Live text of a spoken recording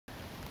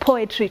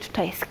poetry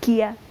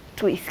tutaisikia,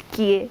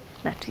 tuisikie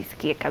na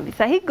tuisikie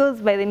kabisa. He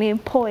goes by the name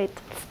Poet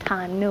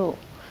StarKnow.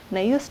 Na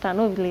hiyo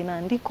StarKnow vile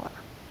inaandikwa.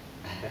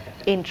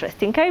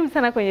 Interesting. Karibu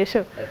sana kwenye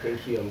show.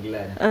 Thank you, I'm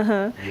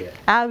glad.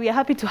 Yeah. We are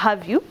happy to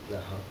have you.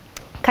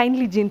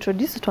 Kindly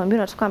introduce, tuambie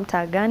unatoka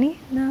mtaa gani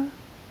na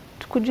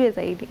tukujue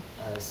zaidi.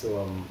 So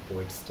I'm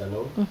Poet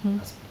StarKnow,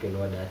 a spoken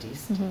word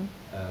artist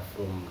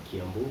from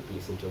Kiambu,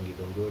 place in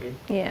Githongore.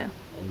 Yeah.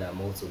 And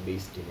I'm also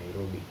based in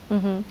Nairobi.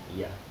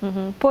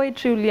 Yeah.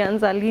 Poetry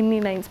ulianza lini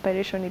na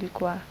inspiration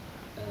ilikuwa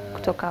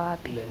kutoka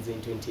wapi? Ilianza in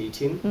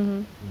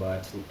 2018,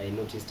 but I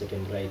noticed I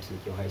can write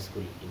in high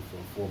school in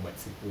Form 4, but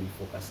siku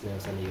focus nayo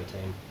sana hiyo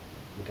time.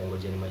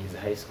 Nikangoja nimalize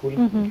high school,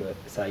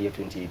 saa hiyo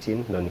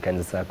 2018, ndo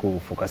nikaanza saa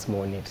ku focus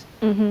more on it.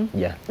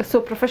 Yeah.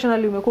 So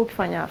professionally umekuwa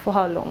ukifanya for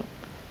how long?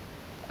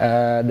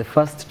 The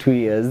first 2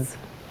 years,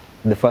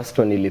 the first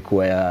one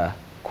ilikuwa ya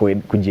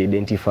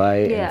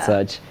kuji-identify and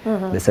such.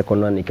 The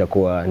second one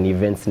ikakuwa ni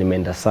events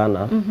nimeenda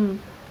sana.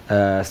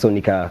 So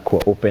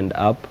nikakuwa opened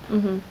up.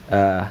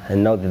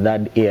 And now the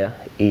third year,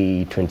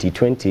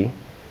 2020,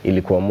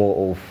 ilikuwa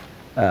more of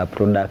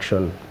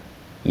production.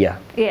 Yeah.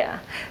 Yeah.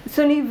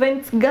 So ni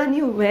events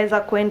gani umeweza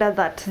kuenda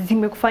that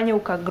zimekufanya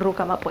ukagrow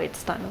kama Poet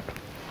StarKnow?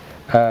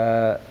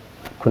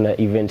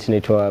 Kuna event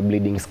inaitwa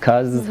Bleeding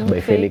Scars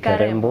by Feli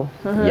Karembo.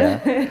 Yeah.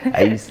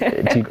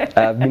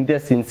 I've been there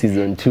since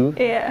season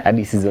 2.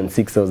 Hadi season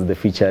 6 I was the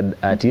featured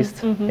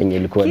artist. Yenye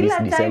ilikuwa this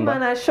December.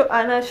 Kila time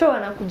ana show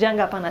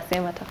anakujanga hapa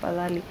anasema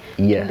tafadhali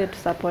twende tu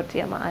support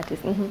ya ma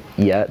artist.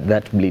 Yeah,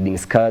 that Bleeding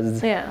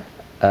Scars. Yeah.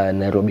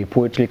 Nairobi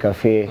Poetry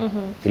Cafe,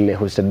 ile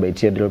hosted by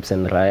Teardrops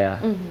and Raya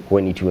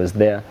when it was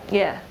there.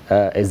 Yeah.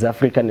 As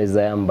African as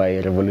I Am by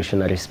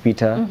Revolutionary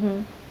Spita.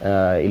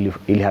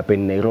 Ili happen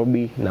in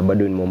Nairobi na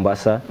bado in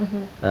Mombasa.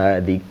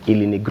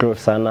 Ili ni grow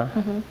sana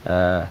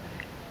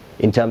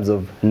in terms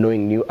of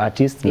knowing new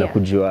artists na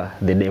kujua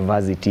the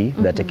diversity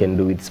that I can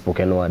do with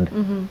spoken word.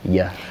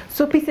 Yeah.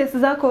 So pieces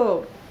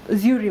zako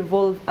you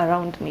revolve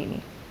around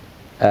nini?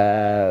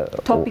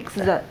 Topics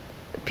za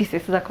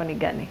pieces zako ni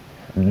gani?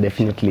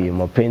 Definitely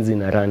mapenzi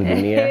na run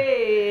dunia.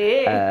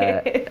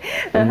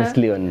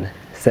 Mostly on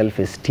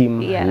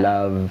self-esteem,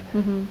 love,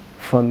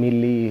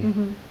 family,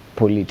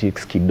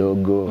 politics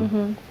kidogo.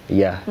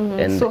 Yeah.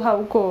 And so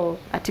hauko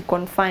ati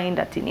confined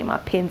ati ni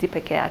mapenzi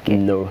peke yake?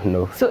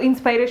 No. So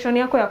inspiration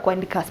yako ya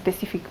kuandika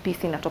specific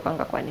piece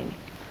inatokanga kwa nini?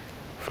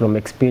 From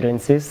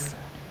experiences.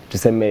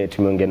 Tuseme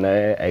tumeongea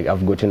naye,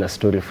 I've gotten a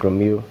story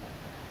from you.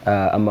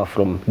 Ama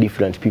from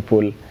different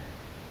people.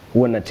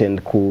 Huwa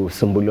natend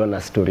kusumbuliwa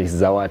na stories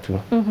za watu.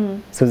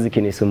 So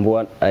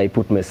zikinisumbua, I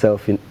put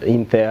myself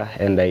in there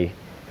and I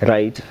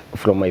write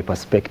from my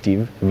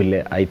perspective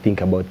vile I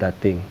think about that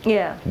thing.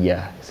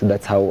 Yeah. So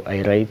that's how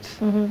I write.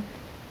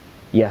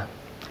 Yeah.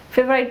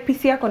 Favorite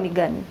piece yako ni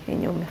gani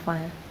yenye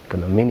umefanya?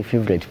 Kuna many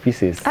favorite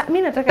pieces.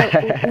 Mimi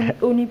nataka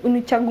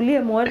unichagulie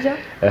moja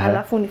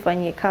alafu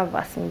unifanyie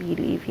covers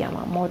mbili hivi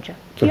ama moja.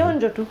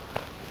 Kionjo tu.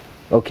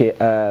 Okay,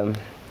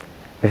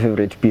 my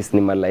favorite piece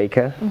ni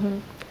Malaika.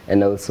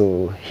 And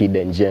also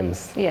Hidden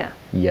Gems.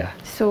 Yeah.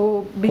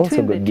 So between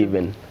also God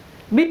Given.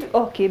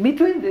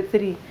 Between the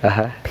three,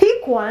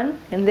 pick one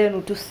and then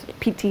we'll just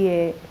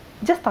PTA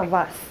just a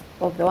verse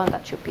of the one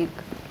that you pick.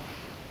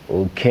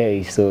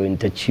 Okay, so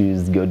to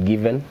choose God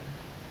Given.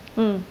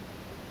 And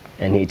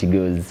here it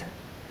goes.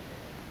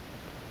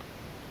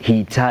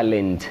 He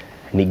talent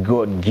ni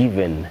God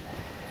given.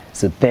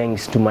 So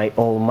thanks to my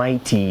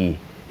Almighty,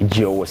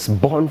 Joe was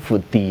born for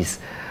this.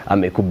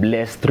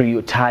 Amekubless through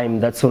your time,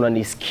 that's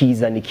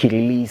unanisikiza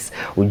nikirelease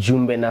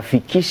ujumbe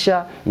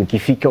nafikisha,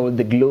 mkifika all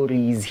the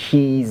glory is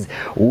his.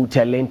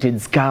 Talented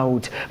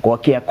scout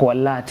kwake kwa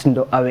alert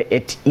ndo awe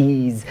at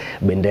ease.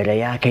 Bendera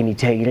yake ni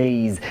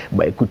raise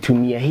by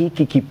kutumia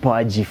hiki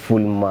kipaji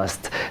full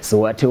must.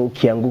 So hata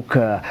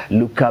ukianguka,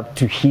 look up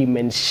to him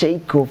and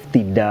shake off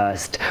the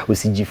dust.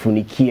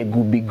 Usijifunikie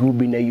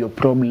gubi na your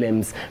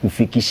problems,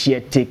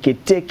 mfikishia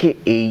teke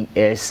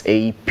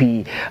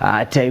ASAP.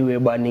 Hata iwe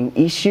burning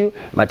issue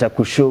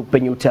atakushow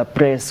penye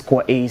utapress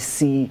kwa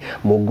AC.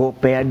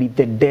 Mogope hadi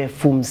the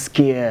deaf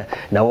umsikia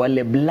na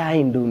wale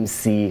blind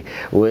umsi.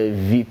 We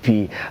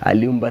vipi,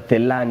 aliumba the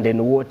land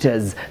and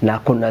waters na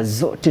akona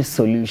zote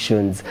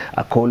solutions.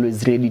 Ako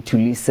always ready to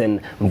listen.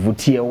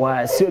 Mvutia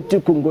waya, sio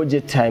tu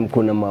kungoje time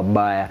kuna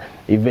mabaya.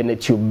 Even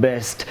at your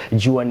best,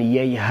 jua ni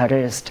yeye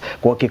harest.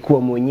 Kwake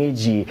kuwa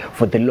mwenyeji,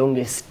 for the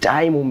longest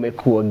time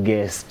umekuwa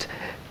guest.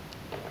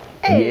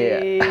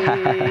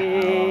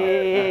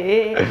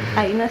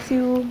 Aina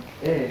siu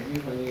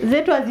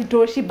zetu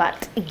hazitoshi, but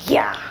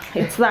yeah,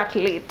 it's that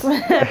late.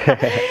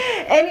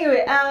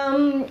 Anyway,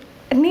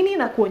 nini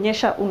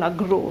inakuonyesha una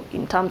grow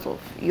in terms of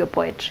your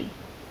poetry?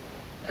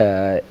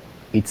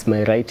 It's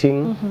my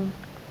writing.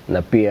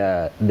 Na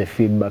pia the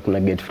feedback na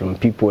get from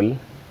people.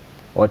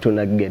 Watu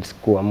na get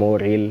kuwa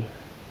more real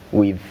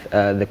with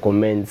the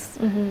comments.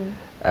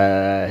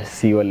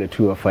 Si wale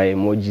tu wafa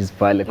emojis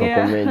pale kwa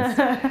comments.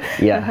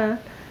 Yeah.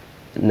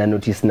 Na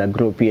notice na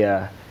grow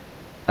pia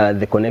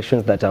the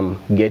connections that I'm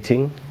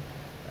getting.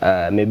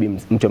 Maybe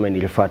mtu ameni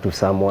refer to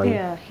someone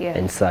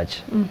and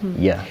such.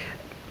 Yeah.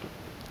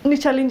 ni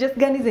challenges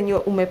gani zenye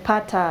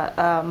umepata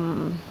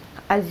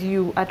as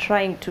you are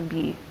trying to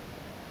be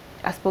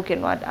a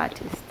spoken word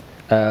artist?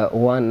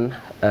 One,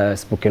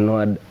 spoken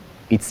word,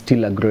 it's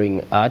still a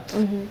growing art.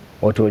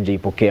 Watu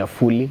wajaipokea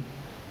fully.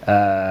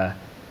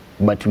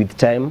 But with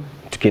time,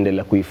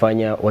 tukiendelea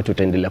kuifanya, watu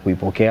wataendelea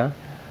kuipokea.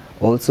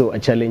 Also a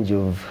challenge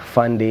of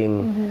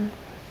funding.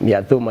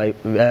 Yeah, though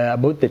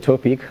about the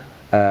topic,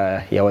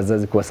 ya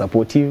wazazi kuwa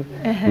supportive.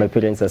 My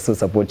parents are so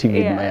supportive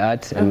with my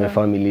art and my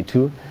family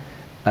too.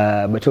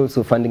 But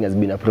also funding has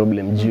been a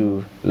problem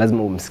juu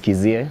lazima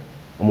umsikizie,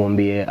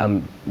 umwambie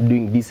I'm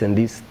doing this and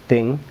this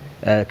thing,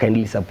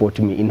 kindly support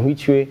me. In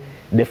which way?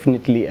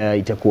 Definitely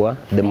itakuwa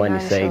the money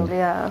side.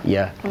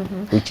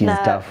 Which is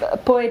tough.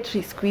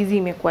 Poetry siku hizi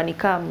imekuwa ni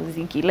kama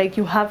muziki,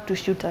 like you have to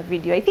shoot a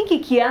video. I think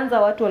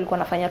ikianza watu walikuwa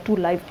nafanya tu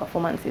live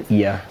performances.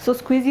 So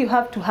siku hizi you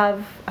have to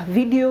have a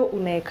video,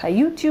 unaweka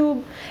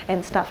YouTube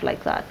and stuff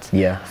like that.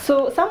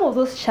 So some of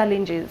those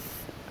challenges,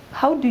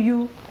 how do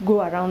you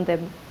go around them?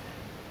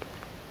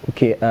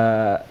 Okay,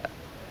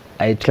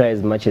 I try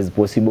as much as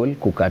possible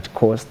to cut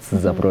costs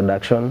za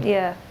production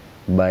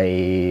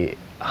by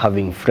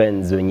having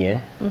friends wenye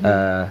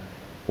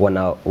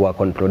wana work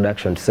on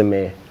production.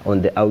 Tuseme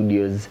on the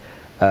audios,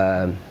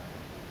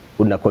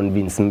 una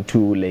convince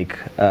mtu like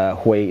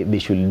why they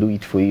should do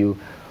it for you.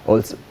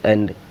 Also,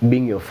 and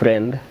being your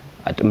friend,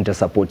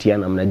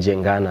 mtasupportiana,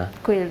 mnajengana.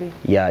 Kweli.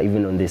 Yeah,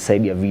 even on the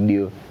side ya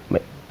video,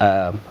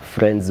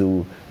 friends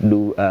who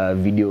do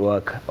video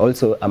work.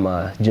 Also, I'm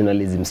a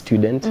journalism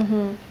student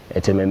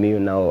at MMU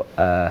now.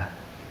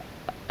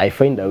 I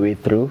find a way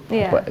through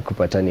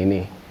kupata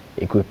nini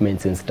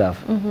equipments and stuff.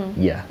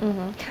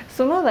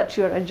 So now that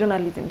you're a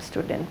journalism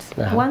student,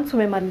 once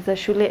umemaliza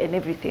shule and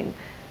everything,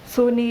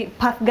 so ni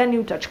path gani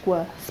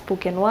utachukua?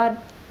 Spoken word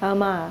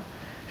ama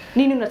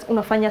nini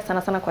unafanya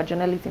sana kwa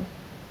journalism?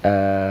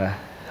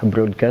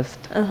 Broadcast.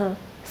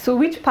 So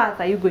which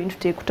path are you going to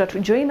take?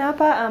 Utatujoin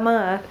hapa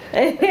ama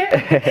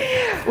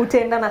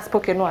utaenda na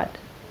spoken word?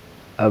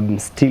 I'm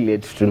still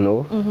yet to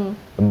know,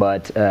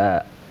 but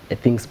I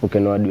think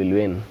spoken word will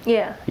win.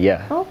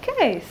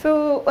 Okay,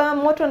 so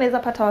watu wanaweza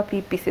pata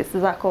wapi pieces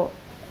zako?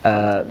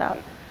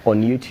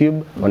 On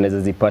YouTube, wanaweza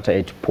zipata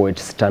at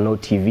StarKnow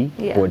TV.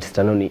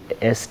 StarKnow ni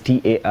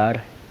StarKnow.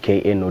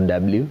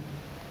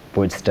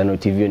 StarKnow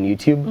TV on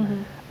YouTube.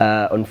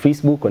 On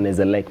Facebook,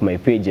 wanaweza like my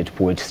page at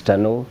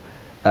StarKnow.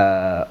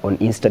 On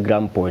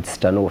Instagram,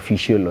 StarKnow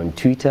official. On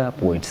Twitter,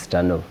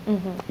 StarKnow.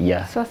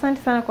 So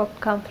asante sana kwa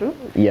come through.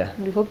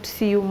 We hope to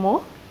see you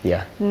more.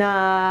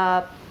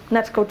 Na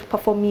nataka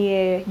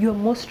utuperformie your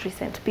most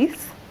recent piece.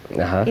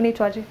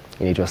 Inaitwaje?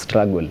 Inaitwa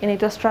Struggle.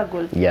 Inaitwa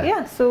Struggle.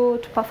 So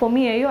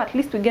tuperformie hiyo, at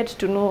least we get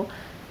to know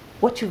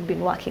what you've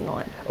been working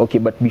on. Okay,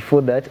 but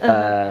before that,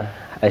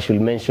 I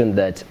should mention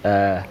that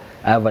I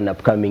have an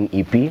upcoming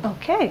EP.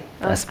 Okay.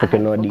 A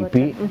spoken word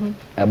EP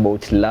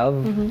about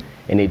love,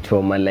 and it's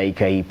from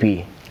Malaika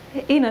EP.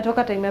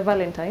 Inatoka time ya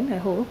Valentine, I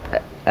hope.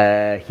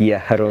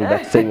 Around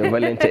that time of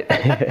Valentine.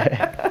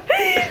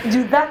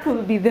 That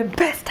will be the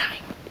best time.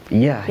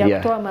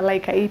 Kutoa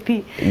Malaika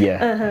EP.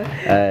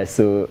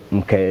 So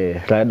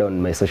mkaread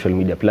on my social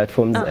media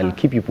platforms. I'll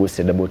keep you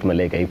posted about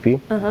Malaika EP.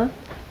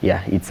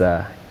 It's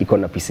iko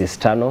na pieces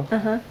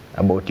 5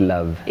 about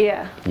love.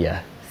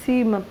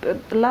 See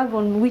love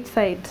on which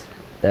side?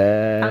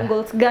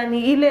 Angles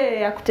gani, ile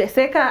ya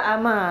kuteseka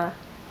ama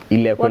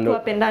ile watu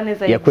wapendane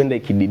zaidi? Ya kwenda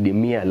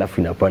ikididimia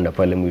alafu inapanda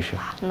pale mwisho.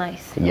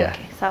 Nice.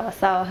 Okay,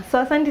 sawa. So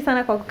asante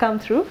sana kwa come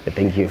through.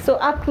 Thank you. So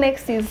up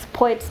next is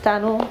Poet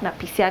StarKnow na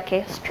piece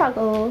yake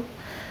Struggle.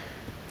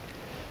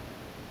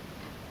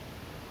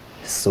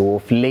 So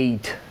of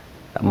late,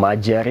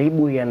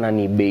 majaribu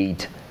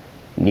yananibait.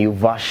 New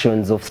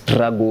versions of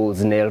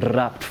struggles nail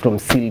wrapped from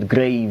sealed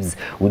graves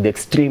with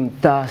extreme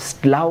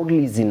thirst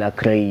loudly zina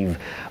crave.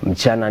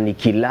 Mchana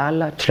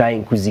nikilala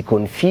trying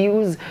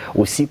kuziconfuse,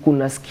 usiku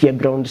nasikia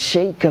ground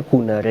shaker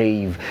kuna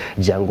rave.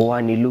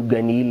 Jangwani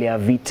lugha ni ile ya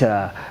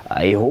vita,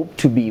 I hope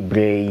to be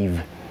brave.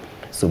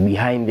 So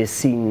behind the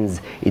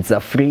scenes, it's a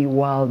free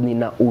world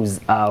nina ooze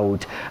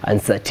out.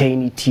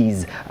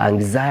 Uncertainties,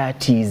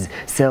 anxieties,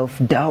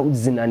 self-doubts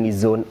zinani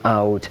zone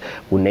out.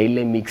 Kuna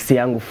ile mix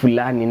yangu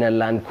fulani na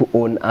learn ku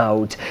own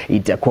out.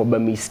 Itakuwa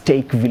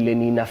mistake vile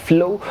nina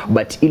flow,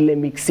 but ile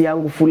mix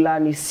yangu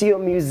fulani sio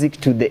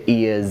music to the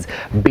ears.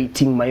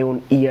 Beating my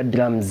own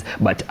eardrums,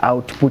 but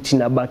output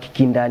inabaki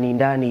kindani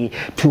ndani.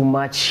 Too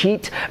much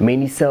heat,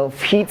 many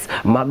self-hits.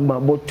 Magma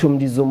bottom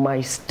ndizo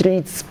my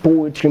streets.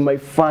 Poetry my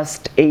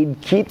first aid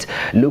kit.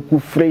 Luku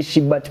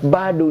freshi but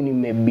bado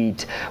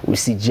nimebeat.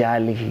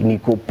 Usijali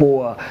niko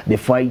poa, the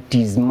fight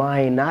is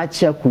mine,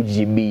 acha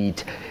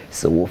kujibit.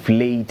 So of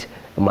late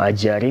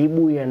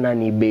majaribu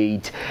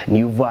yananibait.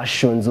 New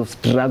versions of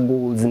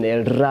struggles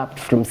nail wrapped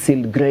from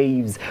sealed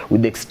graves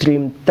with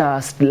extreme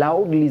thirst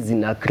loudly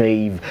zina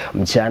crave.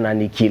 Mchana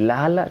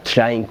nikilala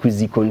trying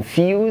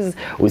kuziconfuse,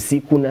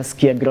 usiku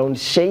nasikia ground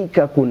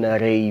shaker kuna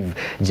rave.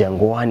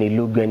 Jangwani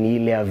lugha ni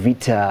ile ya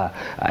vita,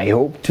 I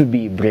hope to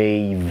be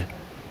brave.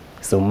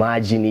 So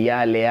maji ni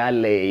yale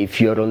yale,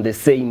 if you're on the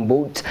same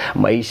boat,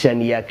 maisha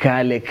ni ya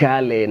kale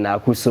kale, na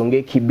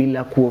kusongeki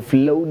bila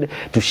kuoffload,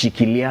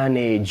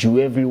 tushikiliane juu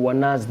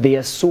everyone has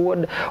their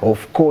sword.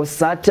 Of course,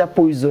 hata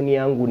poison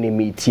yangu ni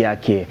meat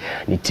yake.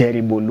 Ni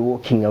terrible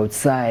walking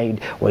outside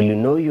while you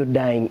know you're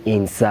dying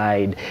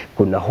inside.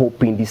 Kuna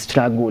hope in the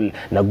struggle,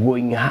 na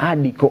going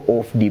hard iko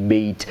off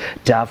debate.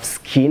 Tough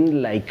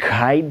skin like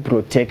hide,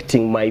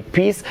 protecting my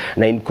peace,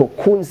 na in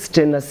cocoons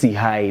tena si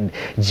hide.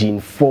 Gene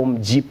form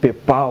jipe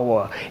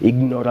power,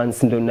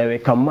 ignorance ndo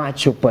naweka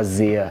macho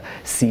pazia.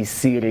 Si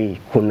siri,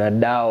 kuna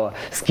dawa,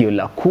 sikio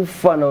la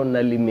kufa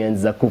naona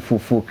limeanza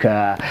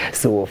kufufuka.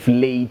 So of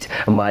late,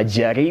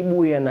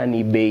 majaribu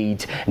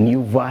yananibait,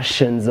 new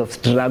versions of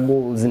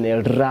struggles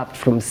wrapped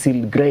from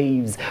sealed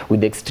graves,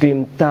 with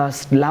extreme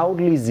thirst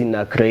loudly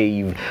zina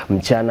crave.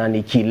 Mchana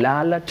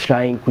nikilala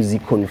trying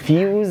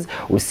kuziconfuse,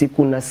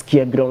 usiku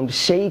nasikia ground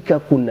shaker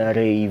kuna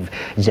rave.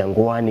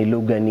 Jangwani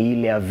lugha ni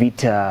ile ya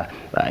vita,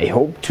 I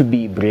hope to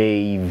be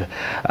brave.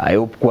 I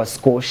hope kwa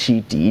score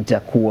sheet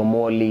itakuwa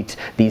molit.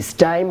 This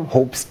time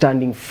hope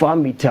standing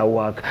firm ita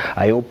work.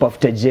 I hope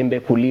after jembe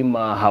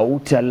kulima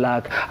hauta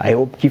lack. I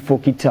hope kifo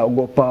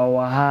kitaogopa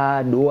our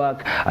hard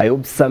work. I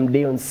hope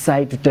someday on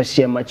site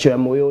tutashare macho ya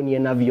moyoni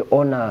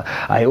yanavyoona.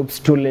 I hope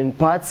stolen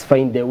parts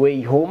find their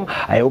way home.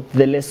 I hope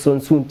the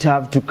lessons won't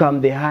have to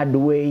come the hard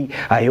way.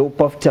 I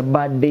hope after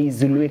bad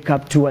days you'll wake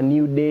up to a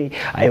new day.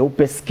 I hope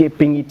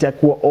escaping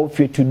itakuwa off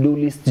your to-do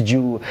list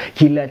juu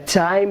kila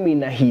time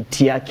ina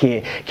hit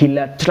yake,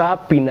 kila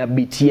trap ina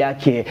beat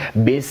yake,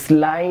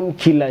 baseline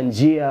kila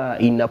njia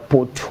ina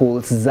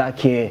potholes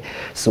zake.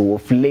 So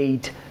of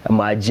late,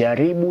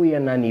 majaribu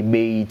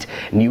yananibait,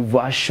 new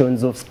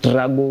versions of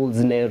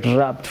struggles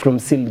wrapped from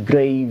sealed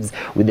graves,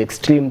 with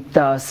extreme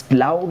thirst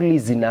loudly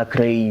zina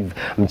crave.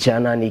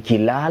 Mchana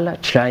nikilala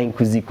trying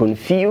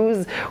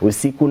kuziconfuse,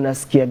 usiku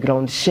nasikia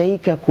ground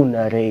shaker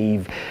kuna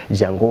rave.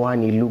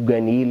 Jangwani lugha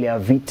ni ile ya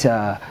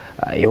vita,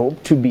 I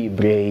hope to be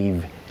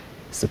brave.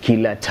 So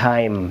kila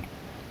time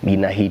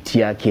ina hit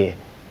yake,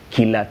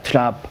 kila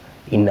trap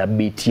ina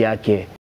beat yake.